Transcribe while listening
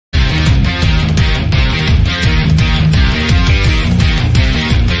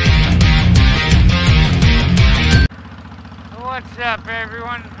up,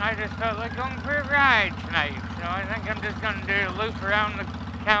 everyone? I just felt like going for a ride tonight, so I think I'm just going to do a loop around the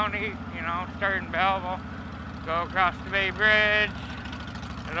county, you know, start in Belleville, go across the Bay Bridge,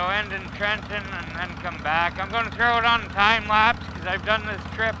 it'll end in Trenton, and then come back. I'm going to throw it on time lapse because I've done this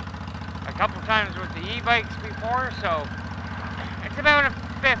trip a couple times with the e-bikes before, so it's about a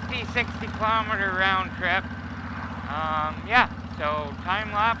 50, 60 kilometer round trip. Yeah, so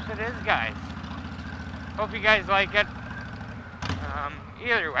time lapse it is, guys. Hope you guys like it.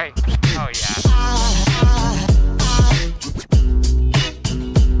 Either way, oh yeah.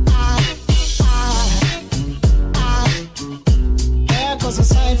 There goes a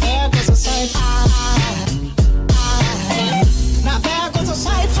sight, there goes a sight. Now there goes a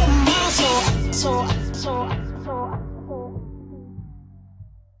sight for my soul.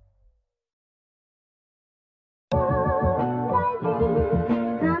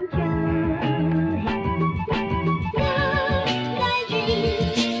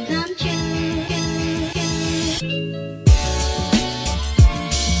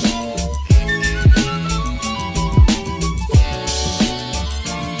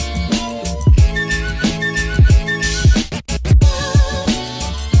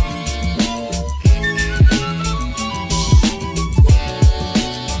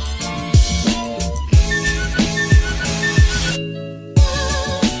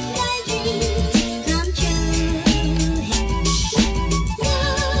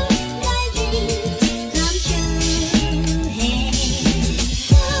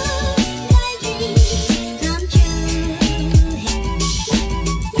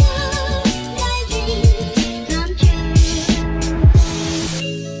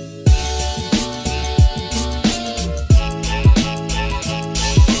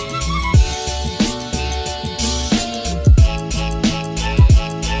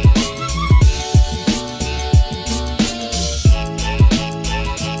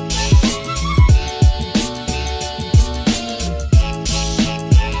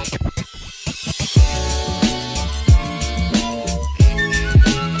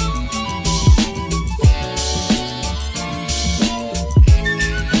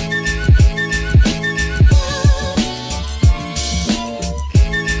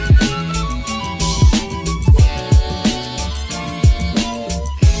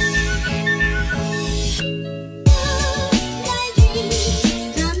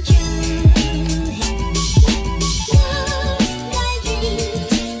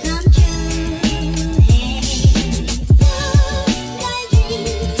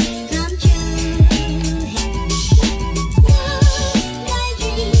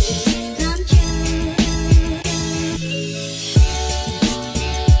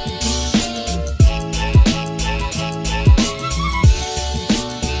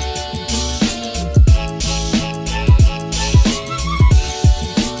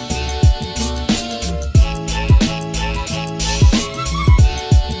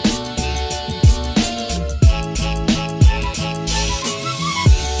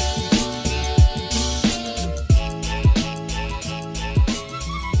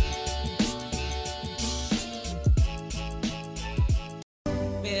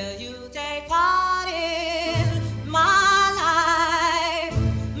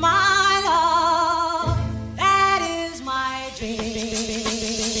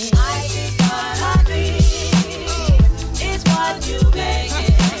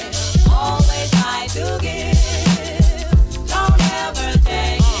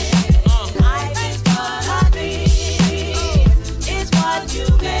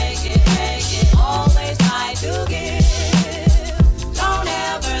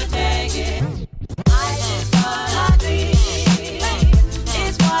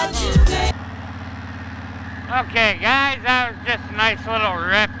 Okay guys, that was just a nice little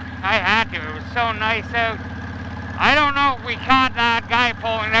rip. I had to, it was so nice out. I don't know if we caught that guy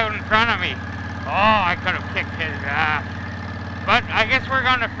pulling out in front of me. Oh, I could have kicked his ass. But I guess we're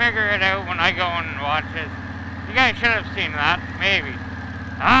going to figure it out when I go and watch this. You guys should have seen that, maybe.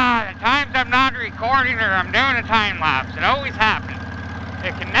 The times I'm not recording or I'm doing a time lapse, it always happens.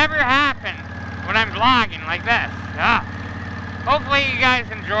 It can never happen when I'm vlogging like this. Hopefully you guys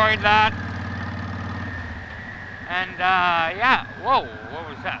enjoyed that. And yeah, whoa, what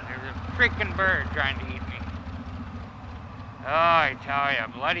was that? There's a freaking bird trying to eat me. Oh, I tell ya,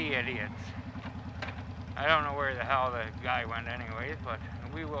 bloody idiots. I don't know where the hell the guy went anyways, but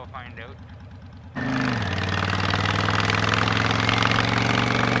we will find out.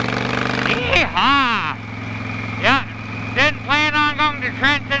 Yeehaw! Yeah, didn't plan on going to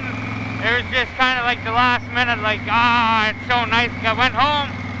Trenton. It was just kind of like the last minute, like, it's so nice. I went home,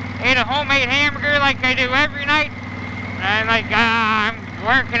 ate a homemade hamburger like I do every night. And like, I'm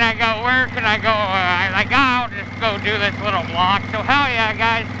working, I got work, and I go, I'll just go do this little vlog. So hell yeah,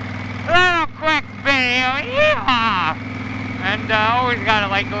 guys, a little quick video, yeah. And always got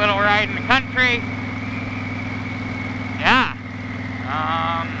like a little ride in the country. Yeah.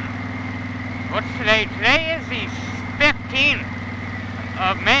 What's today? Today is the 15th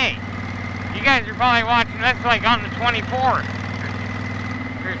of May. You guys are probably watching this like on the 24th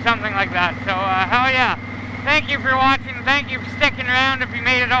or something like that. So hell yeah. Thank you for watching. Thank you for sticking around if you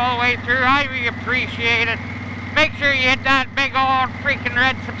made it all the way through. I really appreciate it. Make sure you hit that big old freaking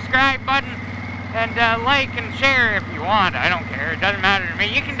red subscribe button and like and share if you want. I don't care. It doesn't matter to me.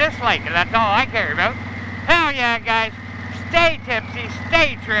 You can dislike it. That's all I care about. Hell yeah, guys. Stay tipsy,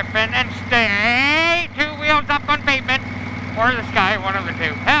 stay tripping, and stay 2 wheels up on pavement or the sky, one of the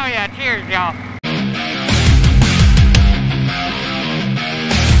two. Hell